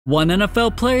One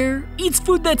NFL player eats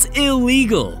food that's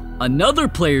illegal. Another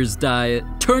player's diet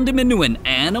turned him into an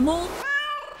animal?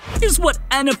 Here's what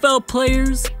NFL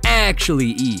players actually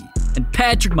eat. And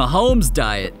Patrick Mahomes'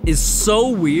 diet is so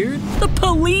weird, the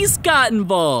police got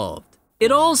involved.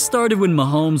 It all started when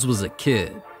Mahomes was a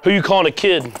kid. Who you calling a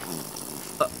kid?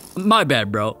 My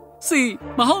bad, bro. See,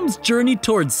 Mahomes' journey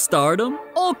towards stardom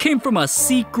all came from a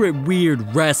secret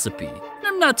weird recipe. And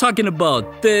I'm not talking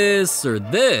about this or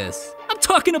this. I'm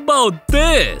talking about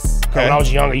this. Okay. When I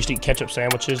was young, I used to eat ketchup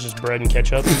sandwiches, just bread and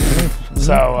ketchup.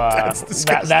 So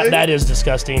that is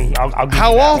disgusting. I'll give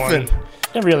How you that often? One.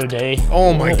 Every other day.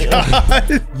 Oh my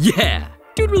God. Yeah,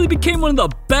 dude really became one of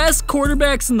the best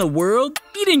quarterbacks in the world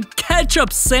eating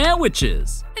ketchup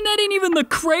sandwiches. And that ain't even the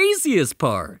craziest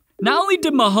part. Not only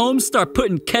did Mahomes start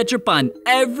putting ketchup on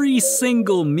every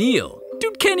single meal,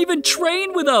 dude can't even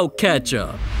train without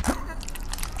ketchup.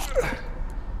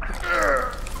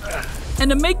 And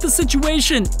to make the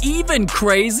situation even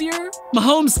crazier,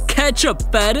 Mahomes' ketchup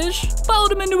fetish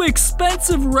followed him into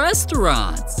expensive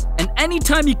restaurants. And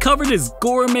anytime he covered his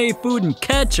gourmet food in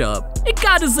ketchup, it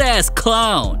got his ass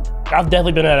clowned. I've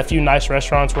definitely been at a few nice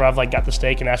restaurants where I've got the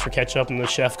steak and asked for ketchup, and the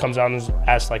chef comes out and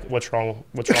asks what's wrong?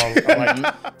 What's wrong? I'm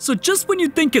like, So just when you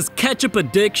think his ketchup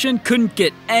addiction couldn't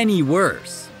get any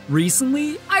worse,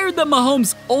 recently I heard that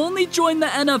Mahomes only joined the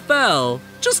NFL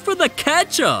just for the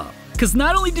ketchup. Because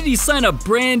not only did he sign a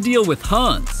brand deal with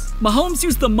Hunt's, Mahomes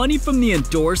used the money from the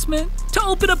endorsement to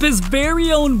open up his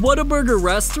very own Whataburger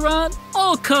restaurant,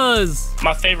 all cause...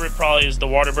 My favorite probably is the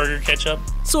Whataburger ketchup.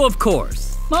 So of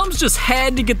course, Mahomes just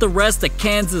had to get the rest of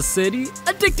Kansas City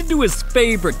addicted to his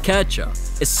favorite ketchup.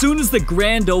 As soon as the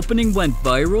grand opening went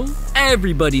viral,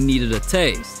 everybody needed a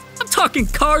taste. I'm talking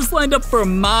cars lined up for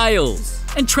miles,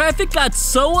 and traffic got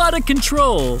so out of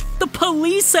control, the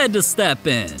police had to step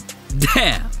in.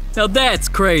 Damn. Now that's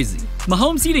crazy.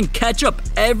 Mahomes eating ketchup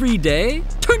every day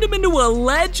turned him into a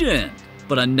legend.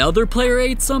 But another player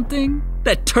ate something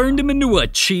that turned him into a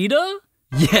cheetah?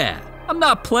 Yeah, I'm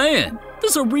not playing.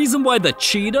 There's a reason why the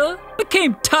cheetah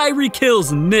became Tyreek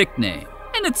Hill's nickname.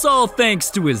 And it's all thanks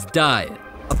to his diet.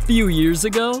 A few years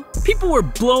ago, people were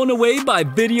blown away by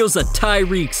videos of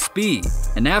Tyreek's speed.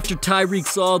 And after Tyreek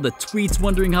saw the tweets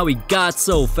wondering how he got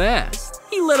so fast,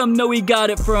 he let them know he got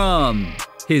it from...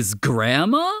 his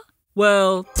grandma?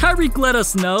 Well, Tyreek let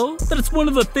us know that it's one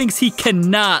of the things he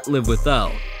cannot live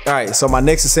without. All right, so my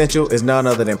next essential is none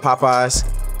other than Popeyes.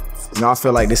 I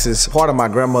feel like this is part of my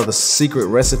grandmother's secret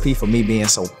recipe for me being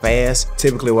so fast.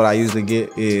 Typically what I usually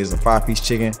get is a 5-piece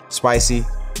chicken, spicy,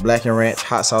 black and ranch,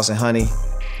 hot sauce and honey.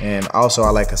 And also I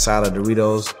like a side of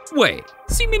Doritos. Wait,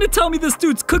 so you mean to tell me this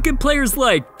dude's cooking players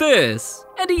like this,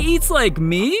 and he eats like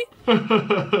me? But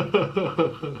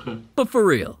for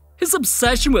real. His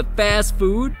obsession with fast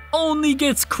food only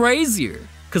gets crazier.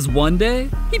 Cause one day,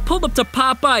 he pulled up to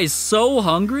Popeyes so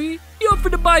hungry, he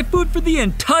offered to buy food for the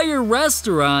entire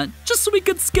restaurant just so he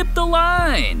could skip the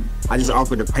line. I just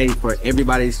offered to pay for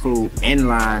everybody's food in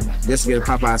line just to get a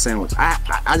Popeye sandwich.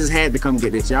 I just had to come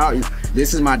get this, y'all.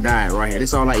 This is my diet right here.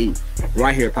 This is all I eat.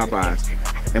 Right here, Popeyes.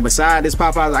 And beside this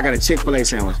Popeyes, I got a Chick-fil-A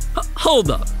sandwich. Hold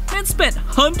up. Man spent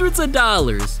hundreds of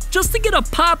dollars just to get a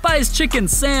Popeyes chicken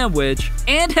sandwich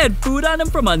and had food on him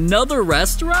from another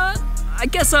restaurant? I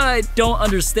guess I don't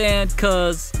understand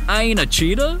cause I ain't a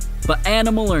cheetah, but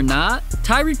animal or not,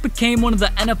 Tyreek became one of the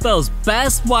NFL's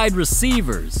best wide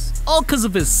receivers, all cause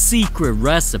of his secret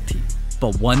recipe.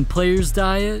 But one player's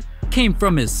diet came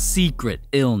from his secret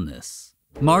illness.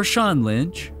 Marshawn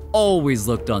Lynch always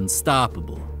looked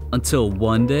unstoppable until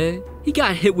one day he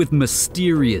got hit with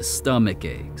mysterious stomach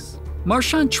aches.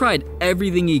 Marshawn tried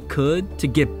everything he could to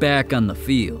get back on the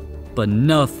field, but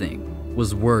nothing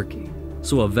was working.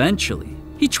 So eventually,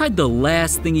 he tried the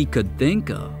last thing he could think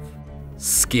of.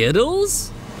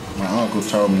 Skittles? My uncle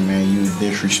told me, man, you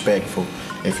disrespectful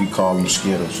if you call them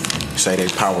Skittles. Say they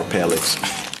power pellets.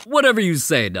 Whatever you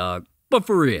say, dog. But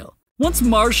for real, once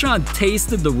Marshawn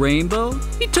tasted the rainbow,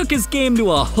 he took his game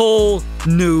to a whole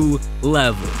new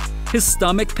level. His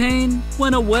stomach pain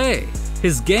went away.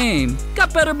 His game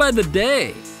got better by the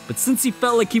day. But since he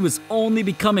felt like he was only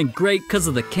becoming great because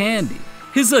of the candy,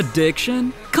 his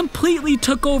addiction completely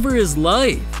took over his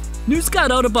life. News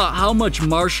got out about how much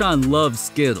Marshawn loved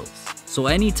Skittles. So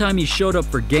anytime he showed up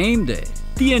for game day,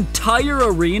 the entire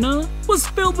arena was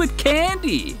filled with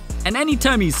candy. And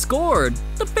anytime he scored,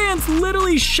 the fans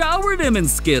literally showered him in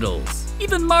Skittles.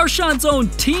 Even Marshawn's own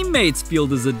teammates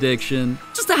fueled his addiction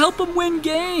just to help him win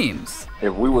games.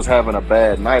 If we was having a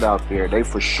bad night out there, they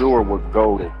for sure would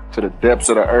go to the depths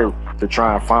of the earth to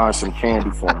try and find some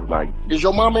candy for me. Like, is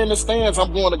your mama in the stands?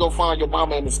 I'm going to go find your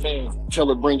mama in the stands. Tell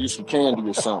her bring you some candy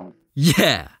or something.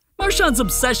 Yeah, Marshawn's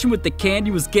obsession with the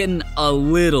candy was getting a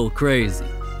little crazy.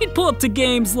 He'd pull up to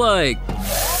games like...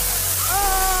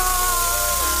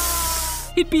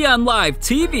 He'd be on live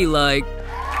TV like...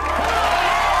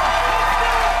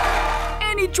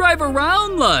 And he'd drive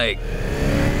around like...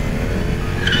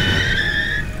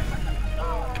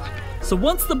 So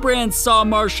once the brand saw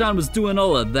Marshawn was doing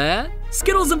all of that,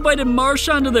 Skittles invited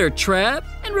Marshawn to their trap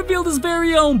and revealed his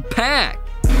very own pack.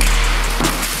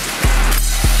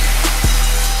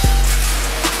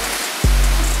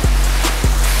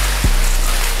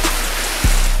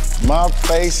 My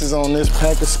face is on this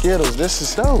pack of Skittles. This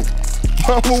is dope.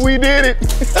 Mama, we did it.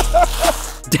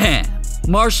 Damn,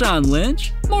 Marshawn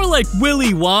Lynch? More like Willy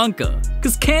Wonka,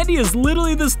 cause candy is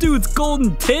literally this dude's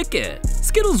golden ticket.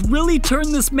 Skittles really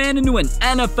turned this man into an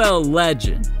NFL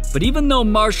legend. But even though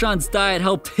Marshawn's diet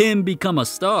helped him become a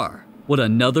star, what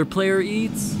another player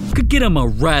eats could get him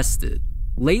arrested.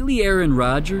 Lately, Aaron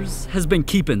Rodgers has been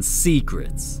keeping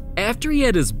secrets. After he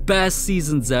had his best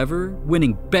seasons ever,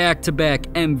 winning back-to-back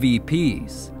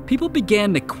MVPs, people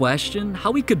began to question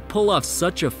how he could pull off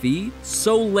such a feat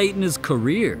so late in his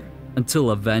career,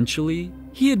 until eventually,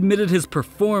 he admitted his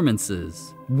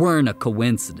performances weren't a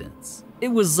coincidence. It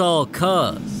was all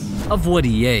cause of what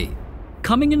he ate.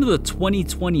 Coming into the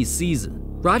 2020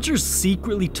 season, Rodgers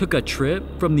secretly took a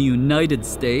trip from the United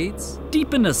States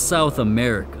deep into South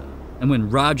America. And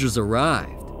when Rodgers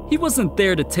arrived, he wasn't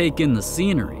there to take in the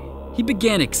scenery. He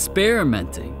began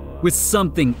experimenting with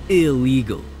something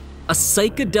illegal. A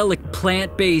psychedelic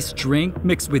plant-based drink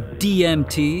mixed with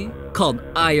DMT called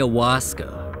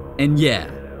ayahuasca. And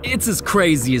yeah, it's as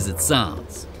crazy as it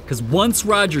sounds. Cause once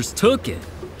Rodgers took it,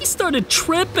 he started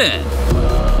tripping.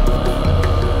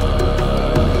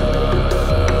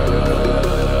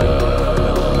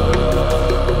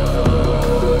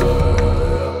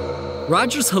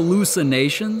 Rodgers'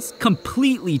 hallucinations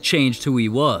completely changed who he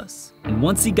was. And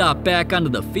once he got back onto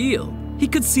the field, he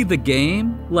could see the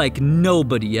game like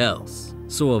nobody else.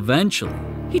 So eventually,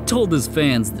 he told his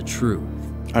fans the truth.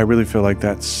 I really feel like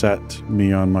that set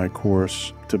me on my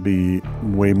course to be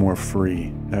way more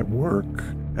free at work,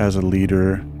 as a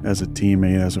leader, as a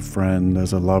teammate, as a friend,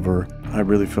 as a lover. I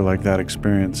really feel like that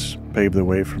experience paved the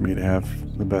way for me to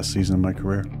have the best season of my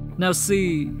career. Now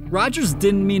see, Rodgers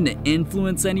didn't mean to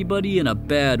influence anybody in a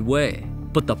bad way,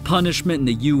 but the punishment in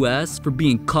the US for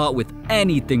being caught with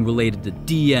anything related to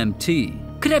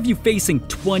DMT could have you facing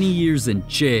 20 years in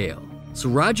jail. So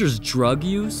Rodgers' drug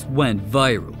use went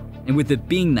viral, and with it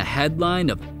being the headline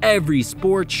of every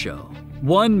sports show,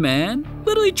 one man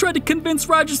literally tried to convince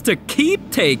Rodgers to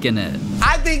keep taking it.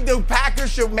 I think the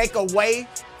Packers should make a way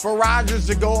for Rodgers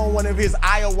to go on one of his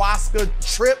ayahuasca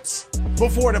trips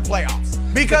before the playoffs.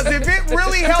 Because if it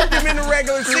really helped him in the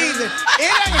regular season,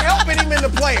 it ain't helping him in the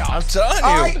playoffs. I'm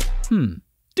telling you. Right?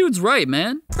 Dude's right,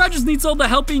 man. Rodgers needs all the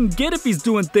help he can get if he's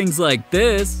doing things like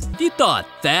this. If you thought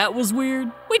that was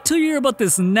weird, wait till you hear about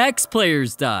this next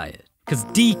player's diet. Cause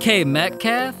DK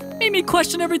Metcalf made me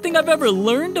question everything I've ever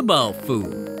learned about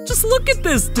food. Just look at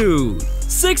this dude.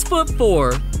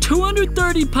 6'4",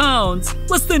 230 pounds,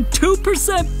 less than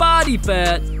 2% body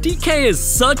fat. DK is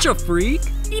such a freak,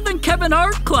 even Kevin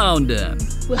Hart clowned him.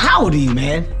 Well, how old are you,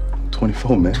 man?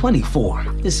 24, man. 24.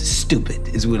 This is stupid,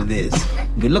 is what it is.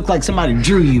 You look like somebody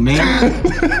drew you,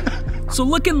 man. So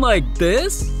looking like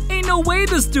this, ain't no way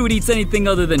this dude eats anything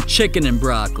other than chicken and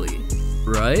broccoli,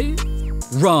 right?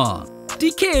 Wrong.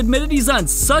 DK admitted he's on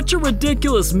such a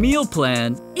ridiculous meal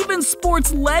plan, even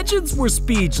sports legends were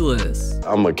speechless.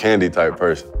 I'm a candy type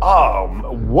person.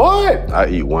 What? I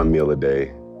eat one meal a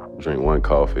day, drink one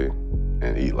coffee,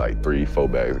 and eat like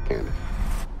 3-4 bags of candy.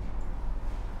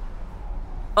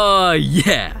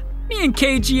 Yeah. Me and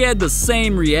KG had the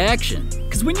same reaction.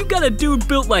 Cause when you got a dude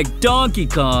built like Donkey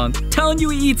Kong telling you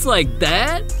he eats like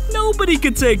that, nobody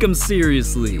could take him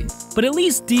seriously. But at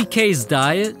least DK's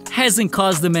diet hasn't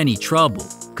caused him any trouble.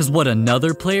 Cause what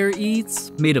another player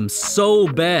eats made him so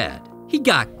bad, he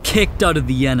got kicked out of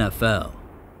the NFL.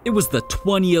 It was the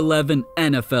 2011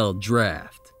 NFL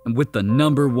Draft. And with the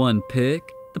 #1 pick,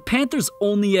 the Panthers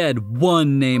only had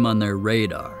one name on their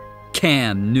radar,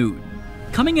 Cam Newton.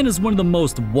 Coming in as one of the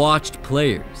most watched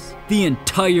players, the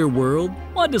entire world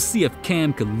wanted to see if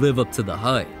Cam could live up to the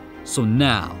hype. So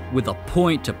now, with a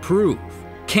point to prove,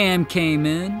 Cam came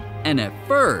in and at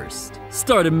first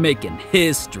started making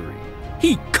history.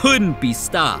 He couldn't be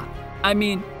stopped. I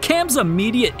mean, Cam's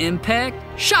immediate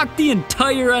impact shocked the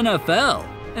entire NFL.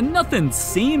 And nothing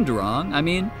seemed wrong. I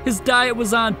mean, his diet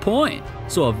was on point.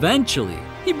 So eventually,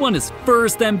 he won his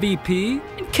first MVP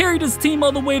and carried his team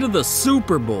all the way to the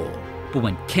Super Bowl. But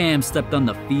when Cam stepped on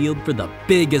the field for the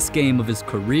biggest game of his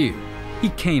career, he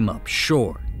came up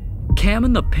short. Cam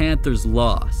and the Panthers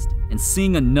lost, and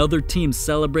seeing another team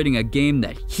celebrating a game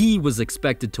that he was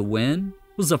expected to win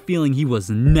was a feeling he was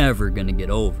never gonna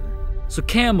get over. So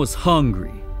Cam was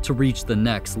hungry to reach the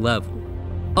next level.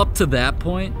 Up to that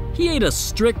point, he ate a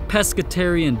strict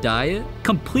pescatarian diet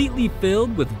completely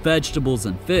filled with vegetables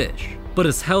and fish. But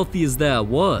as healthy as that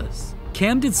was,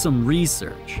 Cam did some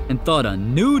research and thought a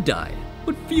new diet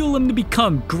would fuel him to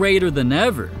become greater than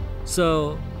ever.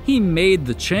 So he made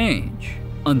the change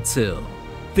until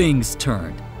things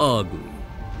turned ugly.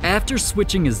 After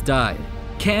switching his diet,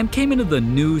 Cam came into the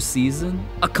new season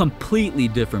a completely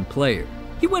different player.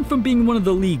 He went from being one of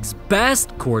the league's best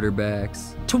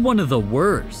quarterbacks to one of the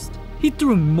worst. He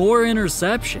threw more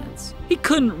interceptions. He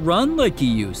couldn't run like he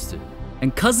used to.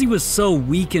 And cause he was so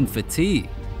weak and fatigued,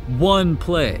 one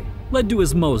play led to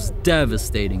his most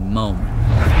devastating moment.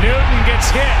 Newton gets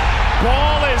hit.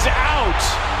 Ball is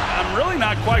out. I'm really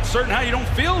not quite certain how you don't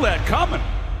feel that coming.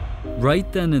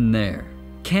 Right then and there,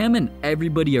 Cam and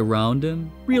everybody around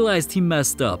him realized he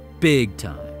messed up big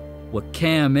time. What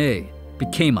Cam ate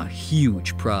became a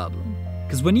huge problem.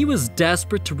 Because when he was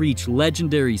desperate to reach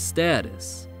legendary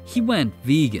status, he went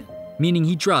vegan, meaning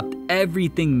he dropped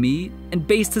everything meat and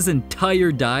based his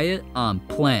entire diet on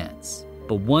plants.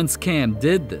 But once Cam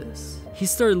did this, he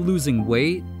started losing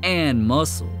weight and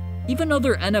muscle. Even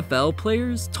other NFL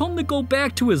players told him to go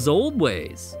back to his old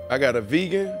ways. I got a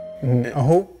vegan. A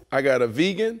who? I got a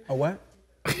vegan. A what?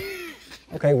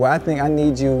 Okay, well, I think I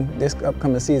need you this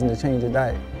upcoming season to change your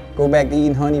diet. Go back to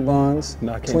eating honey buns,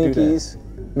 Twinkies,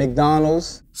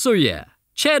 McDonald's. So yeah,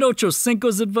 Chad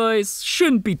Ochocinco's advice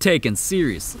shouldn't be taken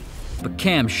seriously. But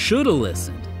Cam should have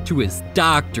listened to his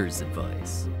doctor's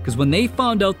advice. Because when they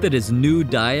found out that his new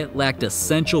diet lacked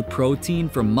essential protein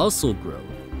for muscle growth,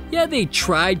 yeah, they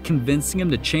tried convincing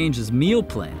him to change his meal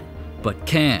plan. But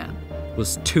Cam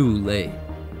was too late.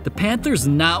 The Panthers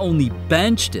not only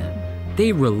benched him,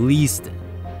 they released him.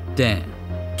 Damn,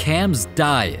 Cam's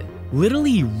diet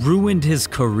literally ruined his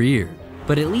career.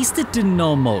 But at least it didn't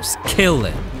almost kill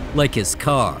him, like his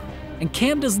car. And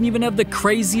Cam doesn't even have the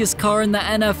craziest car in the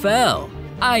NFL.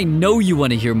 I know you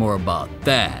want to hear more about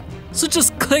that. So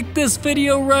just click this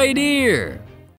video right here.